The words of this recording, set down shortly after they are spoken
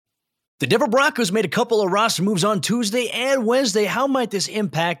The Denver Broncos made a couple of roster moves on Tuesday and Wednesday. How might this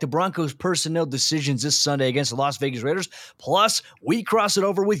impact the Broncos' personnel decisions this Sunday against the Las Vegas Raiders? Plus, we cross it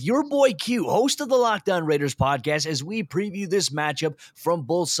over with your boy Q, host of the Locked On Raiders podcast, as we preview this matchup from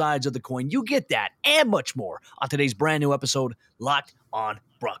both sides of the coin. You get that and much more on today's brand new episode, Locked On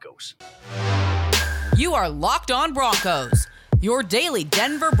Broncos. You are Locked On Broncos, your daily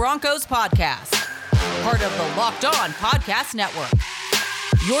Denver Broncos podcast. Part of the Locked On Podcast Network.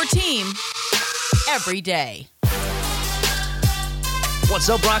 Your team every day. What's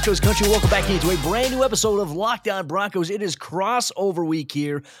up, Broncos country? Welcome back into a brand new episode of Locked On Broncos. It is crossover week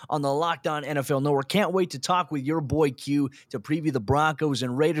here on the Locked On NFL Network. Can't wait to talk with your boy Q to preview the Broncos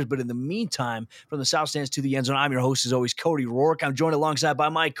and Raiders. But in the meantime, from the South Stands to the end zone, I'm your host, as always, Cody Rourke. I'm joined alongside by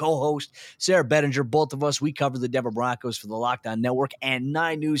my co-host, Sarah Bettinger. Both of us, we cover the Denver Broncos for the Locked On Network and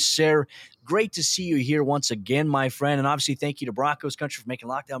 9 News. Sarah, great to see you here once again, my friend. And obviously, thank you to Broncos country for making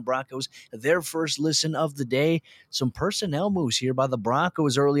Locked On Broncos their first listen of the day. Some personnel moves here by the Broncos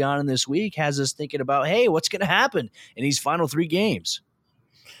early on in this week has us thinking about, hey, what's going to happen in these final 3 games?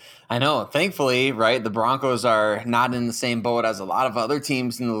 I know. Thankfully, right, the Broncos are not in the same boat as a lot of other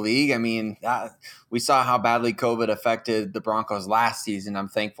teams in the league. I mean, we saw how badly COVID affected the Broncos last season. I'm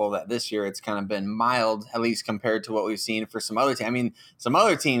thankful that this year it's kind of been mild, at least compared to what we've seen for some other teams. I mean, some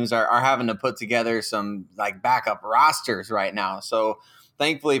other teams are having to put together some like backup rosters right now. So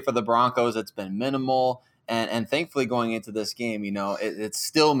thankfully for the Broncos, it's been minimal. And thankfully going into this game, you know, it's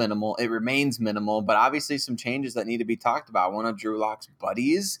still minimal. It remains minimal, but obviously some changes that need to be talked about. One of Drew Lock's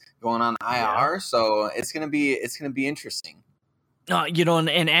buddies going on IR, so it's gonna be interesting.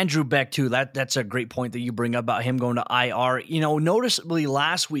 And Andrew Beck, too, that's a great point that you bring up about him going to IR. You know, noticeably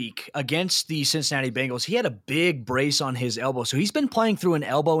last week against the Cincinnati Bengals, he had a big brace on his elbow. So he's been playing through an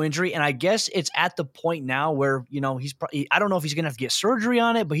elbow injury, and I guess it's at the point now where, you know, I don't know if he's going to have to get surgery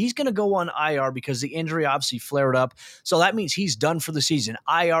on it, but he's going to go on IR because the injury obviously flared up. So that means he's done for the season.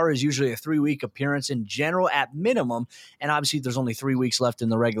 IR is usually a 3-week appearance in general at minimum, and obviously there's only 3 weeks left in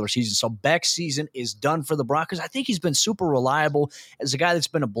the regular season. So Beck's season is done for the Broncos. I think he's been super reliable as a guy that's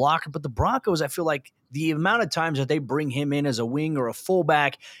been a blocker, but the Broncos, I feel like the amount of times that they bring him in as a wing or a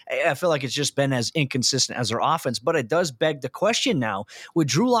fullback, I feel like it's just been as inconsistent as their offense. But it does beg the question now, with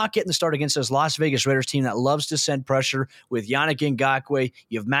Drew Lock getting the start against this Las Vegas Raiders team that loves to send pressure with Yannick Ngakoue,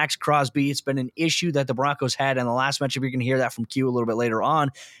 you have Max Crosby. It's been an issue that the Broncos had in the last matchup. You're going to hear that from Q a little bit later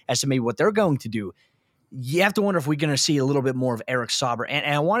on as to maybe what they're going to do. You have to wonder if we're going to see a little bit more of Eric Sauber. And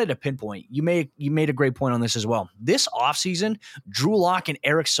I wanted to pinpoint, you made a great point on this as well. This offseason, Drew Lock and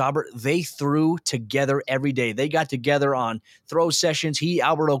Eric Sauber, they threw together every day. They got together on throw sessions.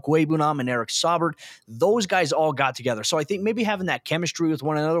 Albert Okwebunam and Eric Sauber, those guys all got together. So I think maybe having that chemistry with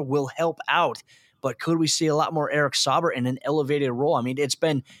one another will help out. But could we see a lot more Eric Sauber in an elevated role? I mean, it's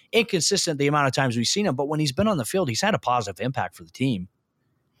been inconsistent the amount of times we've seen him, but when he's been on the field, he's had a positive impact for the team.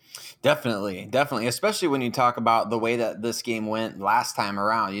 Definitely. Especially when you talk about the way that this game went last time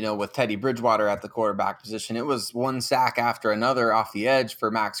around, you know, with Teddy Bridgewater at the quarterback position. It was one sack after another off the edge for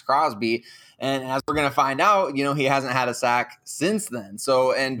Max Crosby. And as we're going to find out, you know, he hasn't had a sack since then.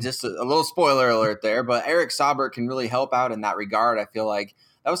 So, and just a little spoiler alert there, but Eric Sauber can really help out in that regard. I feel like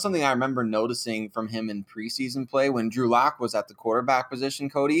that was something I remember noticing from him in preseason play when Drew Lock was at the quarterback position,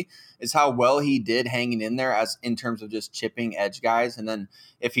 Cody, is how well he did hanging in there as in terms of just chipping edge guys. And then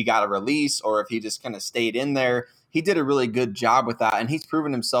if he got a release or if he just kind of stayed in there, he did a really good job with that. And he's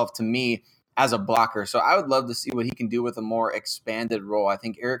proven himself to me as a blocker. So I would love to see what he can do with a more expanded role. I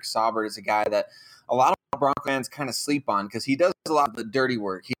think Eric Sauber is a guy that a lot of Bronco fans kind of sleep on because he does a lot of the dirty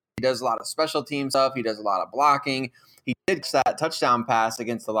work. He does a lot of special team stuff. He does a lot of blocking. He did that touchdown pass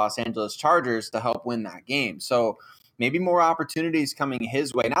against the Los Angeles Chargers to help win that game. So maybe more opportunities coming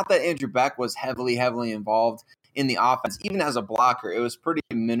his way. Not that Andrew Beck was heavily involved in the offense. Even as a blocker, it was pretty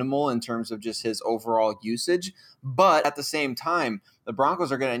minimal in terms of just his overall usage. But at the same time, the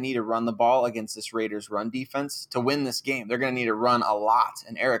Broncos are going to need to run the ball against this Raiders run defense to win this game. They're going to need to run a lot.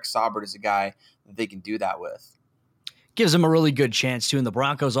 And Eric Sauber is a guy that they can do that with. Gives them a really good chance, too. And the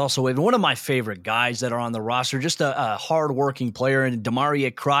Broncos also have one of my favorite guys that are on the roster, just a hard-working player, and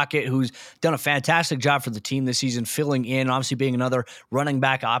Demaria Crockett, who's done a fantastic job for the team this season, filling in, obviously being another running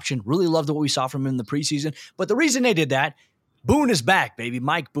back option. Really loved what we saw from him in the preseason. But the reason they did that, Boone is back, baby.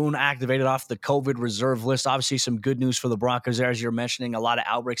 Mike Boone activated off the COVID reserve list. Obviously, some good news for the Broncos there, as you're mentioning. A lot of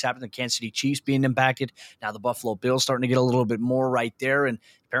outbreaks happening. The Kansas City Chiefs being impacted. Now the Buffalo Bills starting to get a little bit more right there. And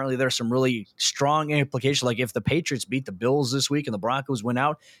apparently there's some really strong implication. Like if the Patriots beat the Bills this week and the Broncos win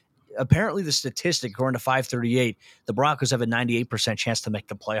out, apparently the statistic, according to 538, the Broncos have a 98% chance to make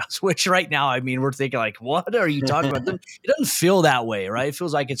the playoffs, which right now, I mean, we're thinking like, what are you talking about? It doesn't feel that way, right? It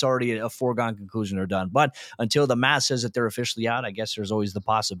feels like it's already a foregone conclusion they're done. But until the math says that they're officially out, I guess there's always the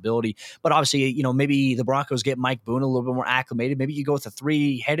possibility. But obviously, maybe the Broncos get Mike Boone a little bit more acclimated. Maybe you go with a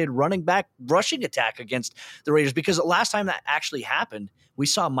 3-headed running back rushing attack against the Raiders, because the last time that actually happened, we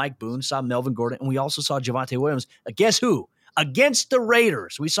saw Mike Boone, saw Melvin Gordon, and we also saw Javonte Williams. Guess who? Against the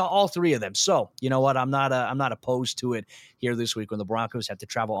Raiders. We saw all three of them. So, you know what? I'm not opposed to it here this week when the Broncos have to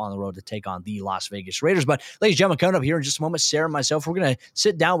travel on the road to take on the Las Vegas Raiders. But ladies and gentlemen, coming up here in just a moment, Sarah and myself, we're going to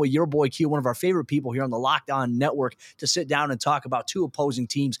sit down with your boy Q, one of our favorite people here on the Locked On Network, to sit down and talk about two opposing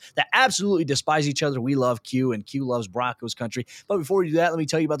teams that absolutely despise each other. We love Q, and Q loves Broncos country. But before we do that, let me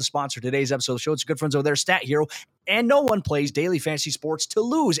tell you about the sponsor of today's episode of the show. It's good friends over there, Stat Hero. And no one plays daily fantasy sports to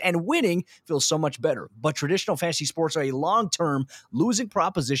lose, and winning feels so much better. But traditional fantasy sports are a long-term losing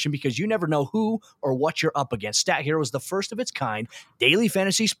proposition because you never know who or what you're up against. Stat Hero is the first of its kind daily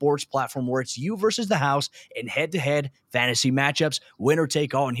fantasy sports platform where it's you versus the house in head-to-head fantasy matchups, winner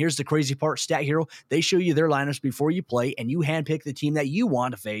take all. And here's the crazy part: Stat Hero, they show you their lineups before you play, and you handpick the team that you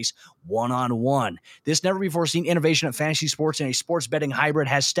want to face one-on-one. This never-before-seen innovation of fantasy sports and a sports betting hybrid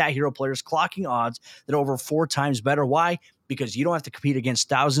has Stat Hero players clocking odds that are over 4 times better. Why? Because you don't have to compete against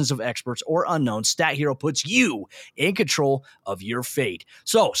thousands of experts or unknowns. Stat Hero puts you in control of your fate.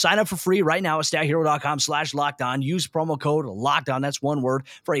 So sign up for free right now at stathero.com/lockedon. Use promo code LOCKEDON, that's one word,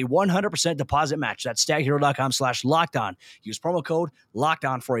 for a 100% deposit match. That's stathero.com/lockedon. Use promo code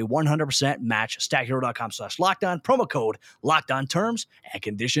LOCKEDON for a 100% match. stathero.com/lockedon. Promo code LOCKEDON. Terms and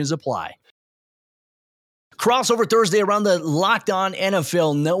conditions apply. Crossover Thursday around the Locked On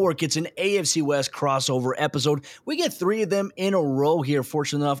NFL Network. It's an AFC West crossover episode. We get 3 of them in a row here,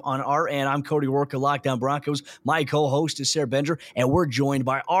 fortunate enough, on our end. I'm Cody Rourke of Locked On Broncos. My co-host is Sarah Bender, and we're joined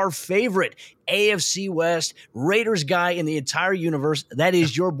by our favorite AFC West Raiders guy in the entire universe. That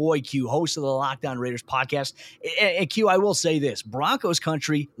is your boy Q, host of the Locked On Raiders podcast. And Q, I will say this: Broncos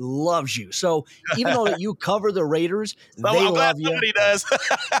country loves you. So even though that you cover the Raiders, they love you. Somebody does.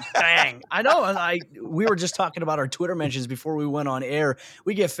 Dang, I know. We were just talking about our Twitter mentions before we went on air.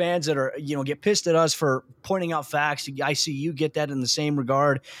 We get fans that are, get pissed at us for pointing out facts. I see you get that in the same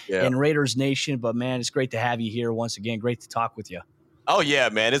regard in Raiders Nation. But man, it's great to have you here once again. Great to talk with you. Oh, yeah,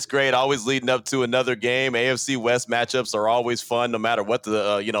 man. It's great. Always leading up to another game. AFC West matchups are always fun, no matter what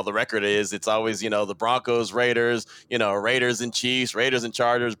the record is. It's always, the Broncos, Raiders, Raiders and Chiefs, Raiders and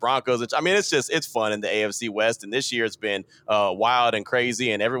Chargers, Broncos. It's fun in the AFC West. And this year it's been wild and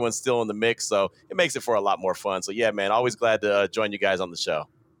crazy, and everyone's still in the mix. So it makes it for a lot more fun. So, yeah, man, always glad to join you guys on the show.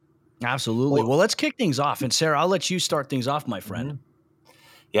 Absolutely. Well, let's kick things off. And Sarah, I'll let you start things off, my friend. Mm-hmm.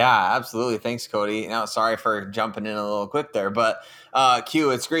 Yeah, absolutely. Thanks, Cody. Now, sorry for jumping in a little quick there, but Q,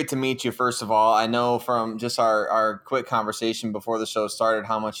 it's great to meet you, first of all. I know from just our quick conversation before the show started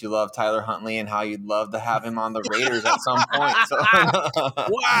how much you love Tyler Huntley and how you'd love to have him on the Raiders at some point. So.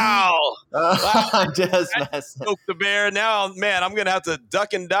 Wow. I'm just messing. Poke the bear. Now, man, I'm going to have to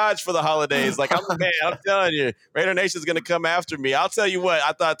duck and dodge for the holidays. I'm telling you, Raider Nation's going to come after me. I'll tell you what,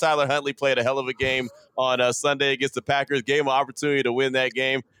 I thought Tyler Huntley played a hell of a game on Sunday against the Packers. Gave him an opportunity to win that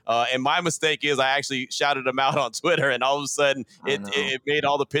game. And my mistake is I actually shouted him out on Twitter, and all of a sudden it made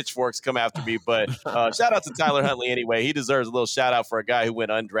all the pitchforks come after me. But shout out to Tyler Huntley anyway. He deserves a little shout out for a guy who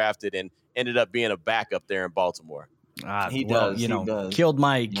went undrafted and ended up being a backup there in Baltimore. He does. Killed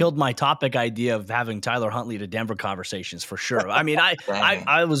my topic idea of having Tyler Huntley to Denver conversations for sure. I mean,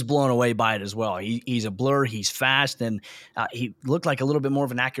 I was blown away by it as well. He's a blur. He's fast, and he looked like a little bit more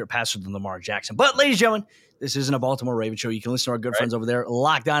of an accurate passer than Lamar Jackson. But ladies and gentlemen, this isn't a Baltimore Ravens show. You can listen to our good friends over there,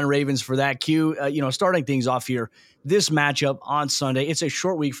 Locked On Ravens, for that. Q, starting things off here, this matchup on Sunday. It's a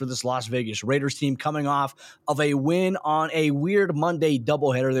short week for this Las Vegas Raiders team, coming off of a win on a weird Monday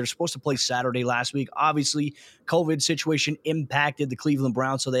doubleheader. They're supposed to play Saturday last week. Obviously, COVID situation impacted the Cleveland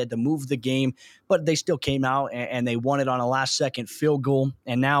Browns, so they had to move the game, but they still came out and they won it on a last-second field goal.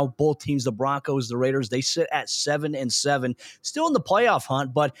 And now both teams, the Broncos, the Raiders, they sit at 7-7, still in the playoff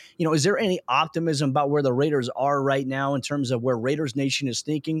hunt. But, is there any optimism about where the Raiders are right now in terms of where Raiders Nation is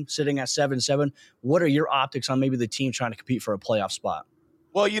thinking, sitting at 7-7? What are your optics on maybe the team trying to compete for a playoff spot?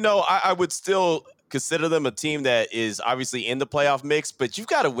 Well, I would still consider them a team that is obviously in the playoff mix, but you've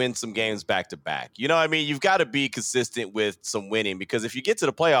got to win some games back to back. You know what I mean? You've got to be consistent with some winning, because if you get to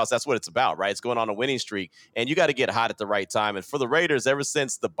the playoffs, that's what it's about, right? It's going on a winning streak, and you got to get hot at the right time. And for the Raiders, ever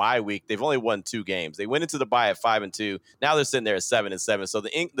since the bye week, they've only won 2 games. They went into the bye at 5-2. Now they're sitting there at 7-7. So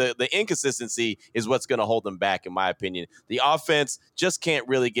the inconsistency is what's going to hold them back, in my opinion. The offense just can't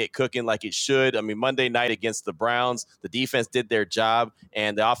really get cooking like it should. I mean, Monday night against the Browns, the defense did their job,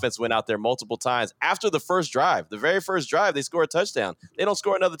 and the offense went out there multiple times. After the first drive, the very first drive, they score a touchdown. They don't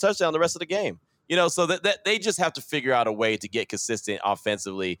score another touchdown the rest of the game. So that they just have to figure out a way to get consistent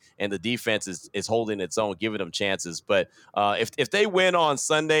offensively, and the defense is holding its own, giving them chances. But if they win on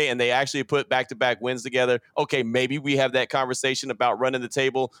Sunday and they actually put back-to-back wins together, okay, maybe we have that conversation about running the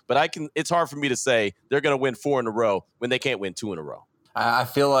table. But it's hard for me to say they're going to win 4 in a row when they can't win 2 in a row. I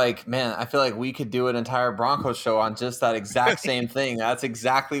feel like we could do an entire Broncos show on just that exact same thing. That's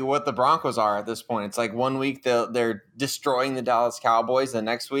exactly what the Broncos are at this point. It's like one week they're destroying the Dallas Cowboys, the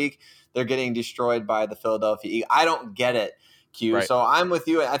next week they're getting destroyed by the Philadelphia Eagles. I don't get it, Q. Right. So I'm with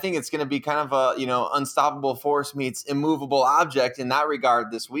you. I think it's going to be kind of a, unstoppable force meets immovable object in that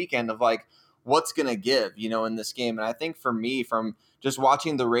regard this weekend, of like, what's going to give, in this game. And I think for me, from just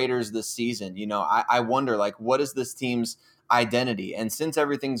watching the Raiders this season, I wonder, like, what is this team's identity? And since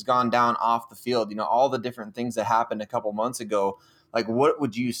everything's gone down off the field, all the different things that happened a couple months ago, like, what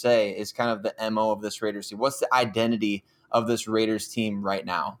would you say is kind of the MO of this Raiders team? What's the identity of this Raiders team right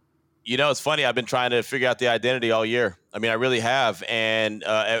now? It's funny. I've been trying to figure out the identity all year. I mean, I really have. And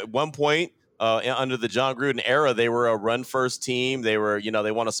at one point, under the John Gruden era, they were a run-first team. They were,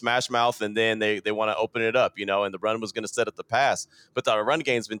 they want to smash mouth, and then they want to open it up, and the run was going to set up the pass. But the run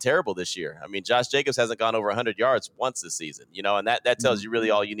game's been terrible this year. I mean, Josh Jacobs hasn't gone over 100 yards once this season, and that tells you really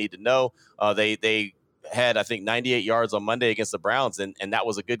all you need to know. They had, I think, 98 yards on Monday against the Browns, and that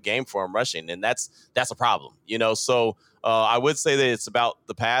was a good game for him rushing, and that's a problem, So I would say that it's about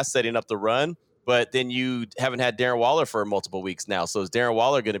the pass, setting up the run. But then you haven't had Darren Waller for multiple weeks now. So is Darren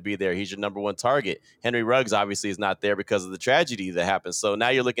Waller going to be there? He's your number one target. Henry Ruggs obviously is not there because of the tragedy that happened. So now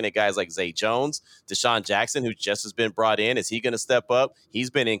you're looking at guys like Zay Jones, Deshaun Jackson, who just has been brought in. Is he going to step up?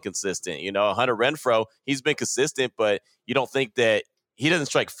 He's been inconsistent. Hunter Renfrow, he's been consistent, but you don't think that he doesn't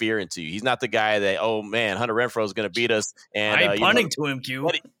strike fear into you. He's not the guy that, oh man, Hunter Renfrow is going to beat us. And I'm punting to him, Q.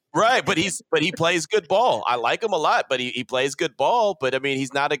 Right, but he plays good ball. I like him a lot, but he plays good ball. But I mean,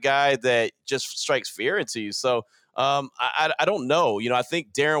 he's not a guy that just strikes fear into you. So I don't know. I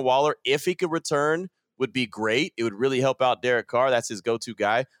think Darren Waller, if he could return, would be great. It would really help out Derek Carr. That's his go-to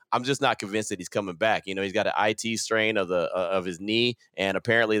guy. I'm just not convinced that he's coming back. He's got an IT strain of his knee, and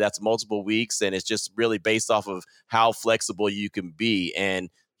apparently that's multiple weeks, and it's just really based off of how flexible you can be. And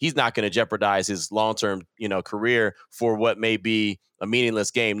he's not going to jeopardize his long-term, career for what may be a meaningless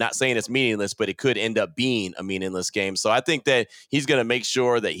game. Not saying it's meaningless, but it could end up being a meaningless game. So I think that he's going to make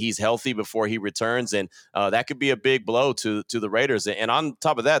sure that he's healthy before he returns, and that could be a big blow to the Raiders. And on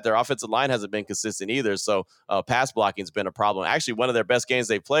top of that, their offensive line hasn't been consistent either, so pass blocking has been a problem. Actually, one of their best games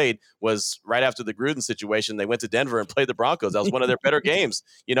they played was right after the Gruden situation. They went to Denver and played the Broncos. That was one of their better games,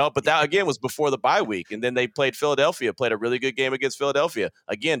 but that, again, was before the bye week. And then they played Philadelphia, played a really good game against Philadelphia,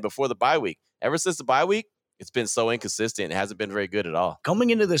 again, before the bye week. Ever since the bye week, it's been so inconsistent. It hasn't been very good at all. Coming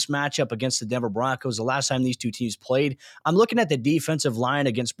into this matchup against the Denver Broncos, the last time these two teams played, I'm looking at the defensive line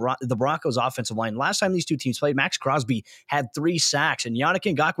against the Broncos offensive line. Last time these two teams played, Max Crosby had 3 sacks, and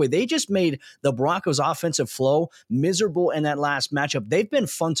Yannick Ngakoue, they just made the Broncos offensive flow miserable in that last matchup. They've been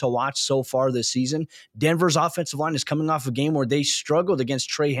fun to watch so far this season. Denver's offensive line is coming off a game where they struggled against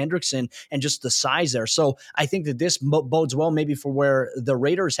Trey Hendrickson and just the size there. So I think that this bodes well maybe for where the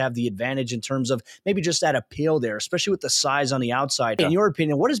Raiders have the advantage in terms of maybe just that appeal there, especially with the size on the outside. In your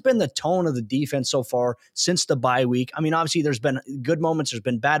opinion, what has been the tone of the defense so far since the bye week? I mean, obviously there's been good moments, there's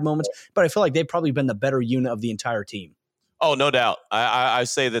been bad moments, but I feel like they've probably been the better unit of the entire team. Oh, no doubt. I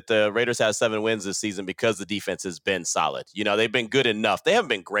say that the Raiders have 7 wins this season because the defense has been solid. They've been good enough. They haven't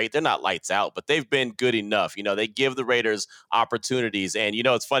been great. They're not lights out, but they've been good enough. They give the Raiders opportunities. And,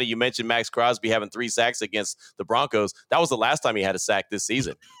 it's funny, you mentioned Max Crosby having 3 sacks against the Broncos. That was the last time he had a sack this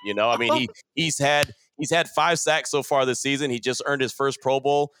season. I mean, he's had 5 sacks so far this season. He just earned his first Pro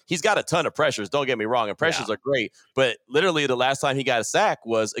Bowl. He's got a ton of pressures. Don't get me wrong. And pressures are great. But literally the last time he got a sack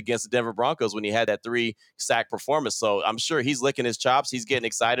was against the Denver Broncos when he had that 3-sack performance. So I'm sure he's licking his chops. He's getting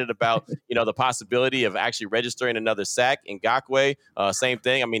excited about, the possibility of actually registering another sack. Ngakoue, same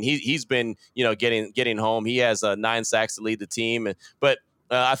thing. I mean, he's been, getting home. He has 9 sacks to lead the team. But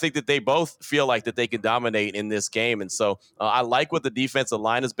I think that they both feel like that they can dominate in this game. And so I like what the defensive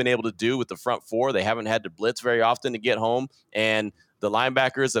line has been able to do with the front 4. They haven't had to blitz very often to get home. And The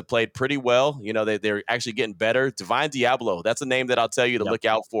linebackers have played pretty well. They're actually getting better. Divine Diablo, that's a name that I'll tell you to look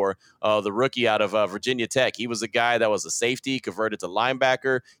out for. The rookie out of Virginia Tech. He was a guy that was a safety, converted to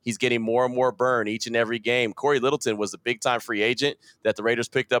linebacker. He's getting more and more burn each and every game. Corey Littleton was a big-time free agent that the Raiders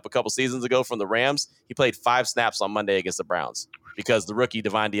picked up a couple seasons ago from the Rams. He played 5 snaps on Monday against the Browns because the rookie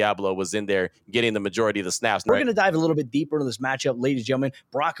Divine Diablo was in there getting the majority of the snaps. We're going to dive a little bit deeper into this matchup, ladies and gentlemen.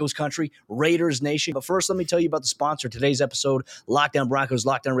 Broncos country, Raiders nation. But first, let me tell you about the sponsor of today's episode, Lockdown Broncos,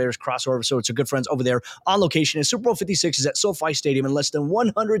 Lockdown Raiders crossover. So it's our good friends over there On Location. And Super Bowl 56 is at SoFi Stadium in less than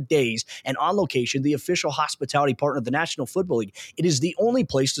 100 days. And On Location, the official hospitality partner of the National Football League, it is the only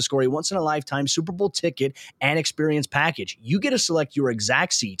place to score a once-in-a-lifetime Super Bowl ticket and experience package. You get to select your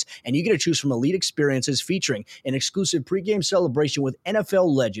exact seats, and you get to choose from elite experiences featuring an exclusive pregame celebration with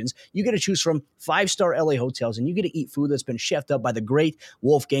NFL legends. You get to choose from 5-star LA hotels, and you get to eat food that's been chefed up by the great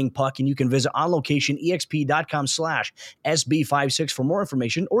Wolfgang Puck. And you can visit onlocationexp.com/SB56 for more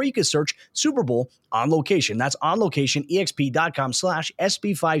information, or you can search Super Bowl On Location. That's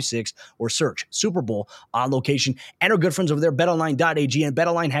onlocationexp.com/SB56 or search Super Bowl On Location. And our good friends over there, betonline.ag, and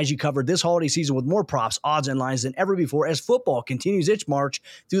BetOnline has you covered this holiday season with more props, odds, and lines than ever before as football continues its march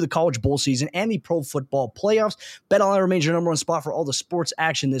through the college bowl season and the pro football playoffs. BetOnline remains your number one spot for all the sports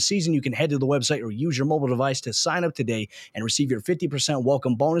action this season. You can head to the website or use your mobile device to sign up today and receive your 50%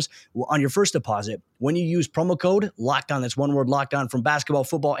 welcome bonus on your first deposit when you use promo code LOCKEDON. That's one word, LOCKEDON, from basketball,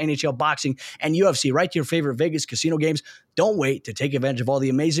 football, NHL, boxing, and UFC, right to your favorite Vegas casino games. Don't wait to take advantage of all the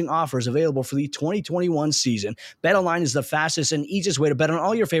amazing offers available for the 2021 season. BetOnline is the fastest and easiest way to bet on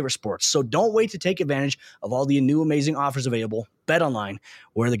all your favorite sports. So don't wait to take advantage of all the new amazing offers available. BetOnline,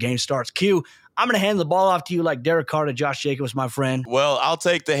 where the game starts. Q, I'm going to hand the ball off to you like Derek Carr to Josh Jacobs, my friend. Well, I'll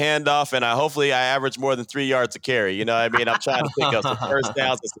take the handoff, and hopefully I average more than 3 yards a carry. You know what I mean? I'm trying to pick up some first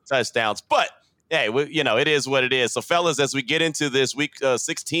downs and some touchdowns. But hey, it is what it is. So, fellas, as we get into this week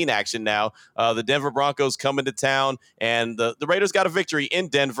 16 action now, the Denver Broncos coming to town, and the Raiders got a victory in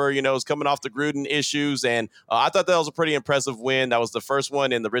Denver. It's coming off the Gruden issues, and I thought that was a pretty impressive win. That was the first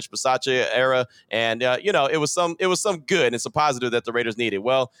one in the Rich Bisaccia era, and it was some good and some positive that the Raiders needed.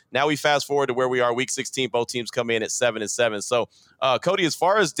 Well, now we fast forward to where we are, week 16. Both teams come in at 7-7. So, Cody, as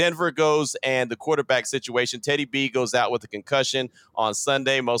far as Denver goes and the quarterback situation, Teddy B goes out with a concussion on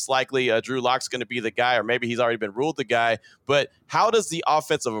Sunday. Most likely, Drew Lock's going to be the guy, or maybe he's already been ruled the guy. But how does the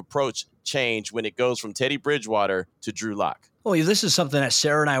offensive approach change when it goes from Teddy Bridgewater to Drew Lock? Well, this is something that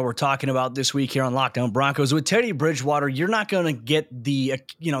Sarah and I were talking about this week here on Lockdown Broncos. With Teddy Bridgewater, you're not going to get the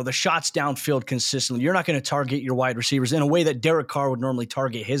shots downfield consistently. You're not going to target your wide receivers in a way that Derek Carr would normally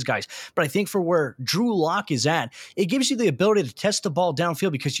target his guys. But I think for where Drew Lock is at, it gives you the ability to test the ball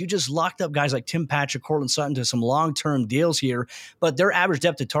downfield because you just locked up guys like Tim Patrick, Cortland Sutton to some long-term deals here. But their average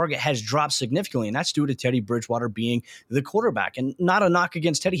depth of target has dropped significantly, and that's due to Teddy Bridgewater being the quarterback. And not a knock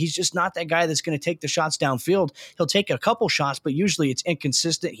against Teddy. He's just not that guy that's going to take the shots downfield. He'll take a couple shots, but usually it's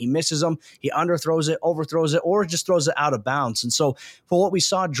inconsistent. He misses them. He underthrows it, overthrows it, or just throws it out of bounds. And so for what we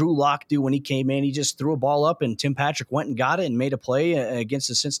saw Drew Lock do when he came in, he just threw a ball up and Tim Patrick went and got it and made a play against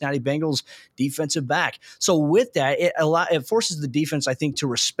the Cincinnati Bengals defensive back. So with that, it forces the defense, I think, to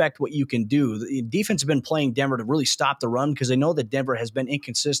respect what you can do. The defense has been playing Denver to really stop the run because they know that Denver has been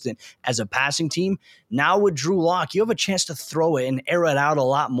inconsistent as a passing team. Now with Drew Lock, you have a chance to throw it and air it out a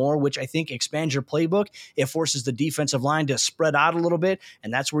lot more, which I think expands your playbook. It forces the defensive line to spread out a little bit,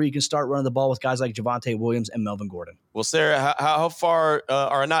 and that's where you can start running the ball with guys like Javonte Williams and Melvin Gordon. Well, Sarah, how far,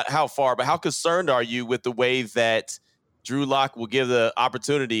 or not how far, but how concerned are you with the way that Drew Lock will give the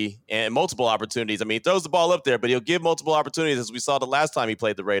opportunity and multiple opportunities? I mean, he throws the ball up there, but he'll give multiple opportunities, as we saw the last time he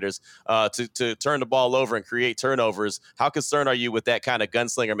played the Raiders, to turn the ball over and create turnovers. How concerned are you with that kind of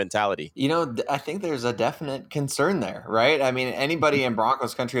gunslinger mentality? I think there's a definite concern there, right? I mean, anybody in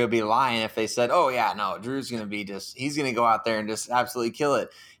Broncos country would be lying if they said, oh, yeah, no, Drew's going to be he's going to go out there and just absolutely kill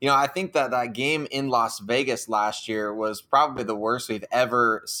it. I think that game in Las Vegas last year was probably the worst we've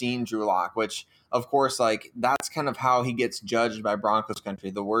ever seen Drew Lock, which, of course, that's kind of how he gets judged by Broncos country,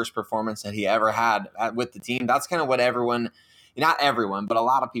 the worst performance that he ever had with the team. That's kind of what not everyone, but a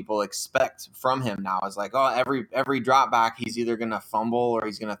lot of people expect from him now. Is like, oh, every drop back, he's either going to fumble or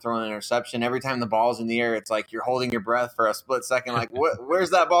he's going to throw an interception. Every time the ball's in the air, it's like you're holding your breath for a split second. Like,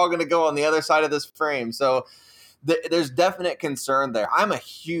 where's that ball going to go on the other side of this frame? So there's definite concern there. I'm a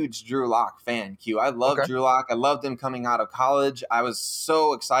huge Drew Lock fan, Q. I love Drew Lock. I loved him coming out of college. I was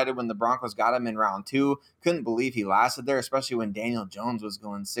so excited when the Broncos got him in round 2. Couldn't believe he lasted there, especially when Daniel Jones was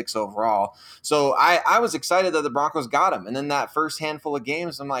going 6 overall. So I was excited that the Broncos got him. And then that first handful of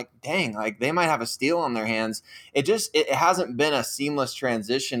games, I'm like, dang, like they might have a steal on their hands. It hasn't been a seamless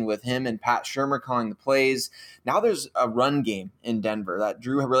transition with him and Pat Shurmur calling the plays. Now there's a run game in Denver that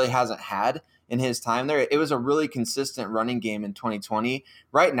Drew really hasn't had in his time there. It was a really consistent running game in 2020.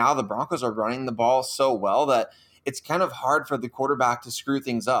 Right now, the Broncos are running the ball so well that it's kind of hard for the quarterback to screw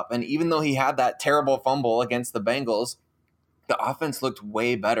things up. And even though he had that terrible fumble against the Bengals, the offense looked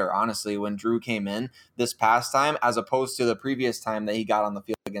way better, honestly, when Drew came in this past time, as opposed to the previous time that he got on the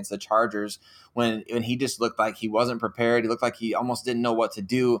field against the Chargers, when he just looked like he wasn't prepared. He looked like he almost didn't know what to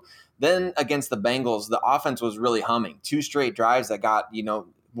do. Then against the Bengals, the offense was really humming. 2 straight drives that got,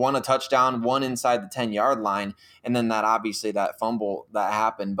 one a touchdown, one inside the 10-yard line, and then that fumble that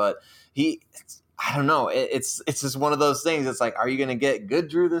happened. But I don't know. It's just one of those things. It's like, are you going to get good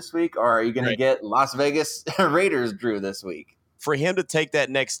Drew this week, or are you going to get Las Vegas Raiders Drew this week? For him to take that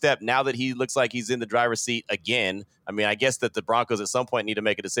next step, now that he looks like he's in the driver's seat again, I mean, I guess that the Broncos at some point need to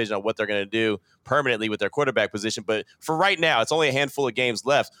make a decision on what they're going to do permanently with their quarterback position. But for right now, it's only a handful of games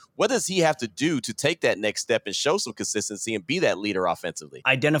left. What does he have to do to take that next step and show some consistency and be that leader offensively?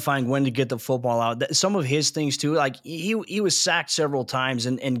 Identifying when to get the football out. Some of his things too, like he was sacked several times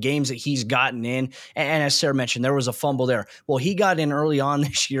in games that he's gotten in. And as Sarah mentioned, there was a fumble there. Well, he got in early on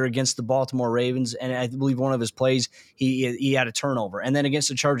this year against the Baltimore Ravens, and I believe one of his plays, he had a turnover. And then against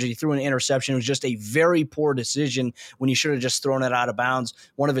the Chargers, he threw an interception. It was just a very poor decision when he should have just thrown it out of bounds.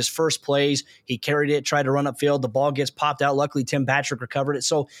 One of his first plays, he carried it, tried to run upfield. The ball gets popped out. Luckily, Tim Patrick recovered it.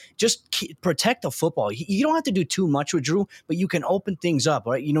 So just protect the football. You don't have to do too much with Drew, but you can open things up,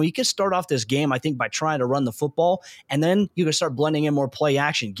 right? You can start off this game, I think, by trying to run the football, and then you can start blending in more play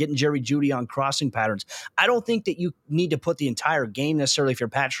action, getting Jerry Jeudy on crossing patterns. I don't think that you need to put the entire game necessarily, if you're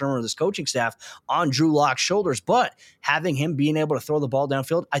Pat Shurmur or this coaching staff, on Drew Lock's shoulders, but having him being able to throw the ball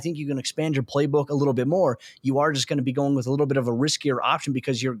downfield, I think you can expand your playbook a little bit more. You are just going to be going with a little bit of a riskier option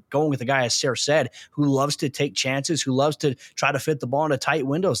because you're going with a guy, as Sarah said, who loves to take chances, who loves to try to fit the ball into tight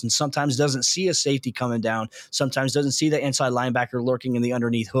windows, and sometimes doesn't see a safety coming down, sometimes doesn't see the inside linebacker lurking in the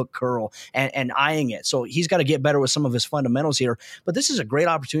underneath hook curl and eyeing it. So he's got to get better with some of his fundamentals here. But this is a great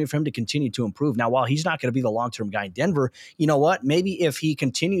opportunity for him to continue to improve. Now, while he's not going to be the long-term guy in Denver, you know what? Maybe if he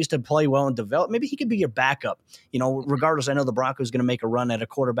continues to play well and develop, maybe he could be your backup. Regardless, I know the Broncos are going to make a run at a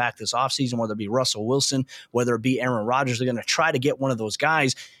quarterback this offseason, whether it be Russell Wilson, whether it be Aaron Rodgers. They're going to try to get one of those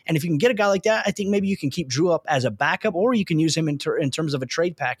guys. And if you can get a guy like that, I think maybe you can keep Drew up as a backup, or you can use him in terms of a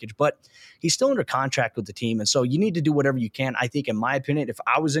trade package. But he's still under contract with the team. And so you need to do whatever you can. I think, in my opinion, if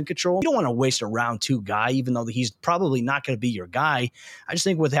I was in control, you don't want to waste a round 2 guy, even though he's probably not going to be your guy. I just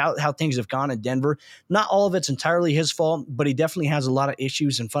think with how things have gone in Denver, not all of it's entirely his fault, but he definitely has a lot of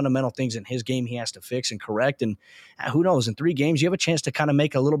issues and fundamental things in his game he has to fix and correct. And who knows, in 3 games, you have a chance to kind of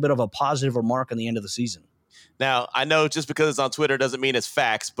make a little bit of a positive remark on the end of the season. Now, I know just because it's on Twitter doesn't mean it's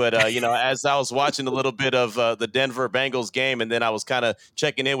facts, but, as I was watching a little bit of the Denver Bengals game, and then I was kind of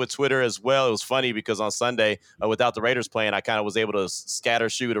checking in with Twitter as well. It was funny because on Sunday, without the Raiders playing, I kind of was able to scatter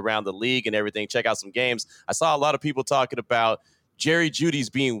shoot around the league and everything, check out some games. I saw a lot of people talking about Jerry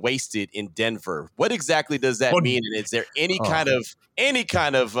Jeudy's being wasted in Denver. What exactly does that mean? And is there any kind of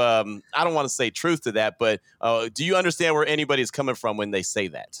I don't want to say truth to that, but do you understand where anybody's coming from when they say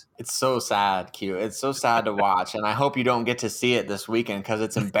that? It's so sad, Q. It's so sad to watch. And I hope you don't get to see it this weekend because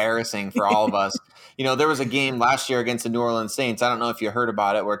it's embarrassing for all of us. There was a game last year against the New Orleans Saints. I don't know if you heard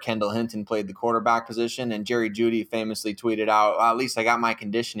about it, where Kendall Hinton played the quarterback position, and Jerry Jeudy famously tweeted out, well, at least I got my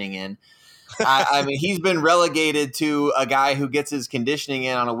conditioning in. I mean, he's been relegated to a guy who gets his conditioning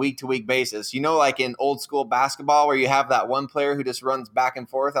in on a week-to-week basis. Like in old school basketball where you have that one player who just runs back and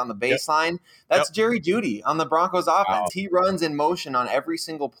forth on the baseline. That's Jerry Jeudy on the Broncos offense. Wow. He runs in motion on every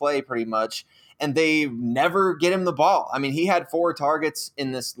single play pretty much, and they never get him the ball. I mean, he had 4 targets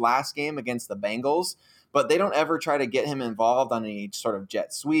in this last game against the Bengals, but they don't ever try to get him involved on any sort of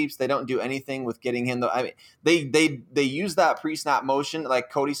jet sweeps. They don't do anything with getting him. I mean, they use that pre-snap motion, like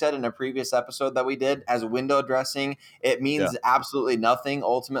Cody said in a previous episode that we did, as window dressing. It means absolutely nothing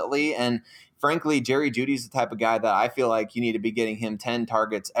ultimately. And frankly, Jerry Jeudy's the type of guy that I feel like you need to be getting him 10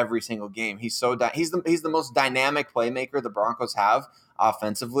 targets every single game. He's the most dynamic playmaker the Broncos have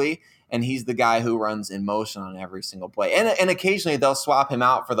offensively. And he's the guy who runs in motion on every single play. And occasionally they'll swap him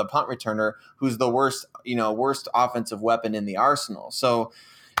out for the punt returner, who's the worst offensive weapon in the arsenal. So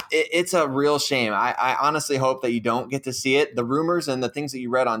It's a real shame. I honestly hope that you don't get to see it. The rumors and the things that you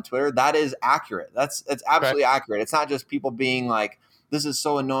read on Twitter, that is accurate. It's absolutely accurate. It's not just people being like, this is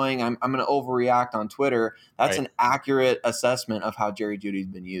so annoying, I'm going to overreact on Twitter. That's an accurate assessment of how Jerry Jeudy's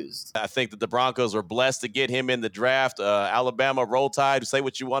been used. I think that the Broncos were blessed to get him in the draft. Alabama, Roll Tide, say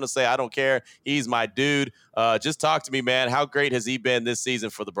what you want to say. I don't care. He's my dude. Just talk to me, man. How great has he been this season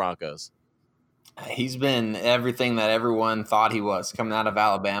for the Broncos? He's been everything that everyone thought he was coming out of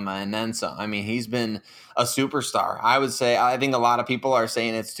Alabama and then some. I mean, he's been a superstar. I think a lot of people are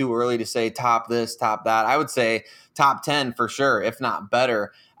saying it's too early to say top this, top that. I would say top 10 for sure, if not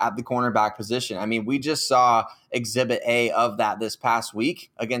better, at the cornerback position. I mean, we just saw exhibit A of that this past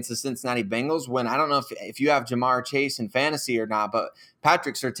week against the Cincinnati Bengals when, I don't know if you have Jamar Chase in fantasy or not, but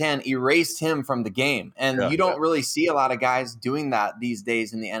Patrick Surtain erased him from the game. And you don't really see a lot of guys doing that these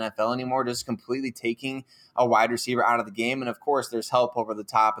days in the NFL anymore, just completely taking a wide receiver out of the game. And of course, there's help over the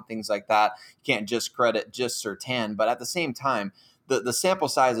top and things like that. You can't just credit just Surtain, but at the same time, the sample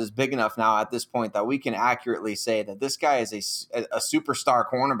size is big enough now at this point that we can accurately say that this guy is a superstar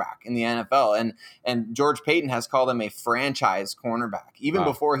cornerback in the NFL. And George Payton has called him a franchise cornerback. Even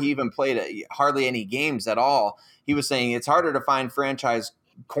before he even played hardly any games at all, he was saying it's harder to find franchise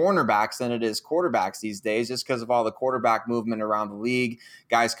cornerbacks than it is quarterbacks these days, just because of all the quarterback movement around the league,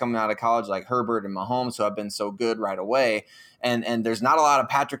 guys coming out of college like Herbert and Mahomes who have been so good right away. And there's not a lot of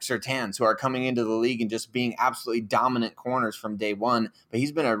Patrick Surtains who are coming into the league and just being absolutely dominant corners from day one. But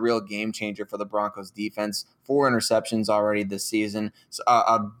he's been a real game changer for the Broncos defense. 4 interceptions already this season.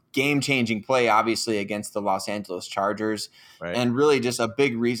 A game-changing play, obviously, against the Los Angeles Chargers. Right. And really just a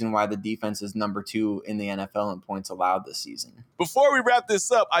big reason why the defense is number 2 in the NFL in points allowed this season. Before we wrap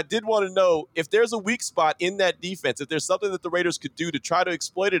this up, I did want to know if there's a weak spot in that defense, if there's something that the Raiders could do to try to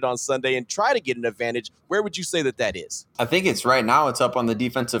exploit it on Sunday and try to get an advantage, where would you say that is? I think it's right now it's up on the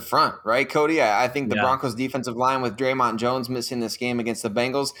defensive front, right, Cody? I think the Broncos defensive line with Draymond Jones missing this game against the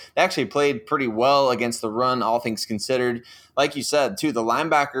Bengals, they actually played pretty well against the run, all things considered. Like you said, too, the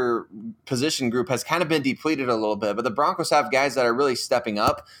linebacker position group has kind of been depleted a little bit, but the Broncos have guys that are really stepping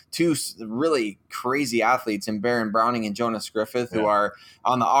up. 2 really crazy athletes in Baron Browning and Jonas Griffith, who are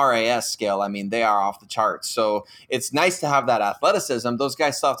on the RAS scale. I mean, they are off the charts. So it's nice to have that athleticism. Those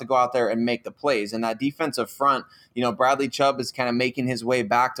guys still have to go out there and make the plays. And that defensive front, Bradley Chubb is kind of making his way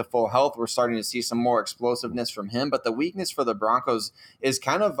back to full health. We're starting to see some more explosiveness from him. But the weakness for the Broncos is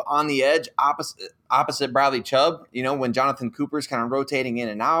kind of on the edge opposite Bradley Chubb, when Jonathan Cooper's kind of rotating in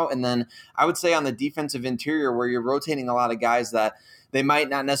and out. And then I would say on the defensive interior where you're rotating a lot of guys that they might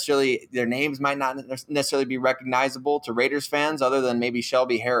not necessarily, their names might not necessarily be recognizable to Raiders fans other than maybe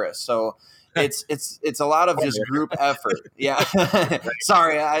Shelby Harris. So it's a lot of just group effort. Yeah.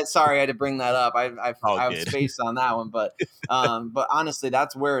 Sorry, I had to bring that up. I was spaced on that one, but honestly,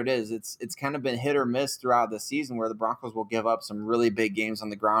 that's where it is. It's kind of been hit or miss throughout the season where the Broncos will give up some really big games on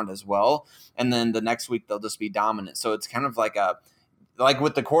the ground as well, and then the next week they'll just be dominant. So it's kind of like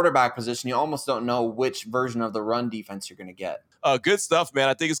with the quarterback position, you almost don't know which version of the run defense you're going to get. Good stuff, man.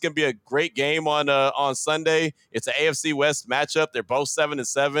 I think it's going to be a great game on Sunday. It's an AFC West matchup. They're both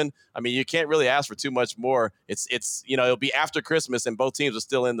 7-7. I mean, you can't really ask for too much more. It's it'll be after Christmas and both teams are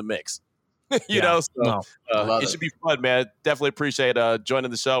still in the mix. It should be fun, man. Definitely appreciate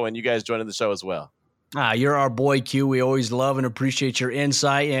joining the show and you guys joining the show as well. You're our boy, Q. We always love and appreciate your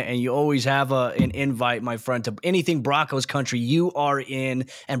insight, and you always have an invite, my friend, to anything Broncos country you are in.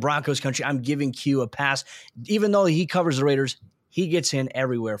 And Broncos country, I'm giving Q a pass. Even though he covers the Raiders, he gets in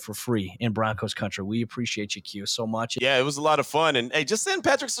everywhere for free in Broncos country. We appreciate you, Q, so much. Yeah, it was a lot of fun. And, hey, just send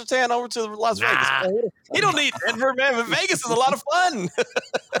Patrick Surtain over to Las Vegas. He don't need Denver, man. Vegas is a lot of fun.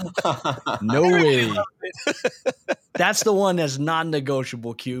 No way. That's the one that's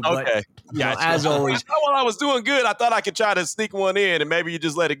non-negotiable, Q. But, okay. As always. While I was doing good, I thought I could try to sneak one in, and maybe you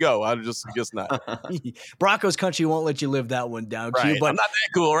just let it go. I just not. Broncos country won't let you live that one down, right. Q. But I'm not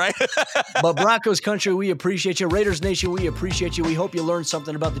that cool, right? But Broncos country, we appreciate you. Raiders Nation, we appreciate you. We hope you learned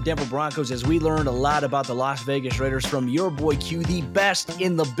something about the Denver Broncos as we learned a lot about the Las Vegas Raiders from your boy Q, the best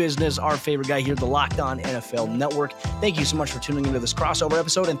in the business, our favorite guy here at the Locked On NFL Network. Thank you so much for tuning into this crossover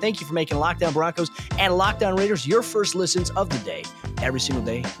episode, and thank you for making Locked On Broncos and Locked On Raiders your first listens of the day. Every single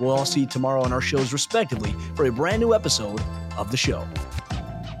day, we'll all see you tomorrow on our shows respectively for a brand new episode of the show.